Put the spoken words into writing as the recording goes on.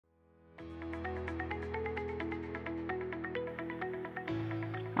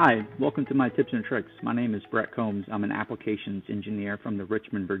Hi, welcome to my tips and tricks. My name is Brett Combs. I'm an applications engineer from the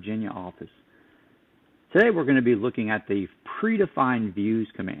Richmond, Virginia office. Today we're going to be looking at the predefined views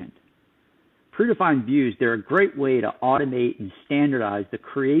command. Predefined views, they're a great way to automate and standardize the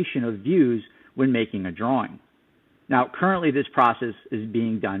creation of views when making a drawing. Now, currently this process is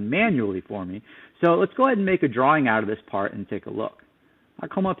being done manually for me, so let's go ahead and make a drawing out of this part and take a look. I'll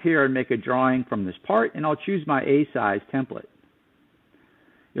come up here and make a drawing from this part, and I'll choose my A-size template.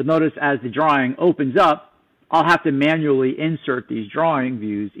 You'll notice as the drawing opens up, I'll have to manually insert these drawing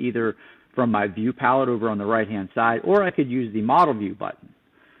views either from my view palette over on the right-hand side, or I could use the model view button.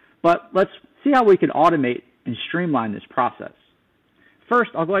 But let's see how we can automate and streamline this process.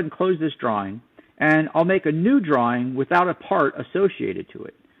 First, I'll go ahead and close this drawing, and I'll make a new drawing without a part associated to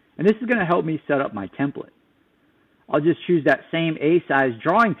it. And this is going to help me set up my template. I'll just choose that same A-size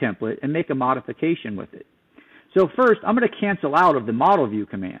drawing template and make a modification with it. So first, I'm going to cancel out of the model view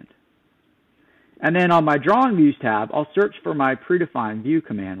command. And then on my drawing views tab, I'll search for my predefined view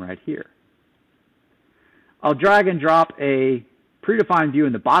command right here. I'll drag and drop a predefined view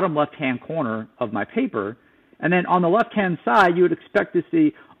in the bottom left-hand corner of my paper. And then on the left-hand side, you would expect to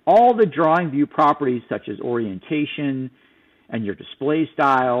see all the drawing view properties such as orientation and your display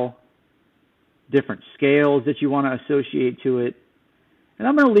style, different scales that you want to associate to it. And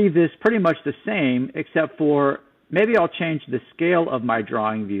I'm going to leave this pretty much the same, except for maybe I'll change the scale of my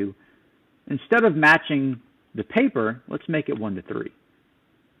drawing view. Instead of matching the paper, let's make it 1:3.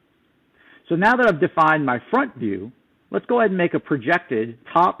 So now that I've defined my front view, let's go ahead and make a projected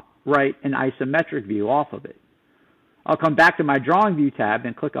top, right, and isometric view off of it. I'll come back to my drawing view tab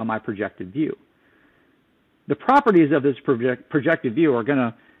and click on my projected view. The properties of this projected view are going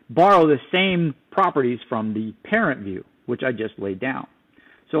to borrow the same properties from the parent view, which I just laid down.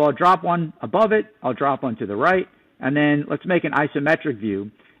 So I'll drop one above it, I'll drop one to the right, and then let's make an isometric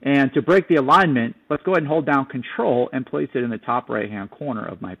view. And to break the alignment, let's go ahead and hold down Control and place it in the top right-hand corner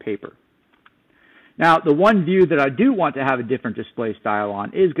of my paper. Now, the one view that I do want to have a different display style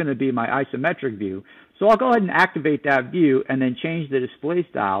on is going to be my isometric view. So I'll go ahead and activate that view and then change the display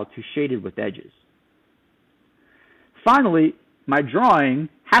style to shaded with edges. Finally, my drawing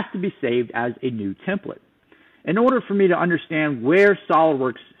has to be saved as a new template. In order for me to understand where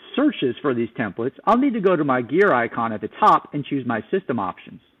SOLIDWORKS searches for these templates, I'll need to go to my gear icon at the top and choose my system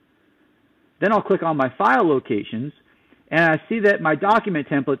options. Then I'll click on my file locations, and I see that my document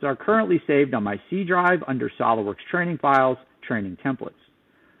templates are currently saved on my C drive under SOLIDWORKS Training Files, Training Templates.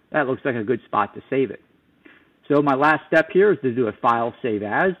 That looks like a good spot to save it. So my last step here is to do a file save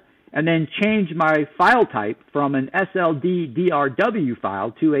as, and then change my file type from an SLD DRW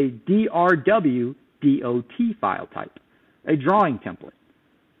file to a DRW DOT file type, a drawing template.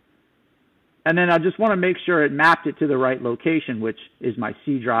 And then I just want to make sure it mapped it to the right location, which is my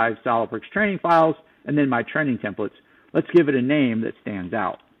C drive SOLIDWORKS training files, and then my training templates. Let's give it a name that stands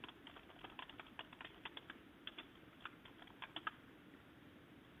out.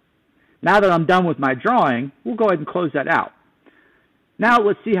 Now that I'm done with my drawing, we'll go ahead and close that out. Now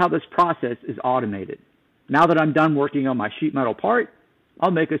let's see how this process is automated. Now that I'm done working on my sheet metal part, I'll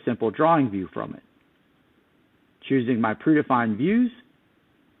make a simple drawing view from it. Choosing my predefined views,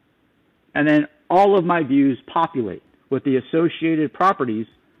 and then all of my views populate with the associated properties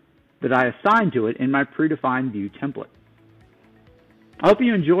that I assigned to it in my predefined view template. I hope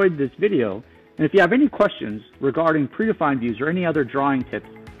you enjoyed this video, and if you have any questions regarding predefined views or any other drawing tips,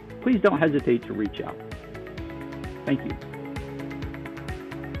 please don't hesitate to reach out. Thank you.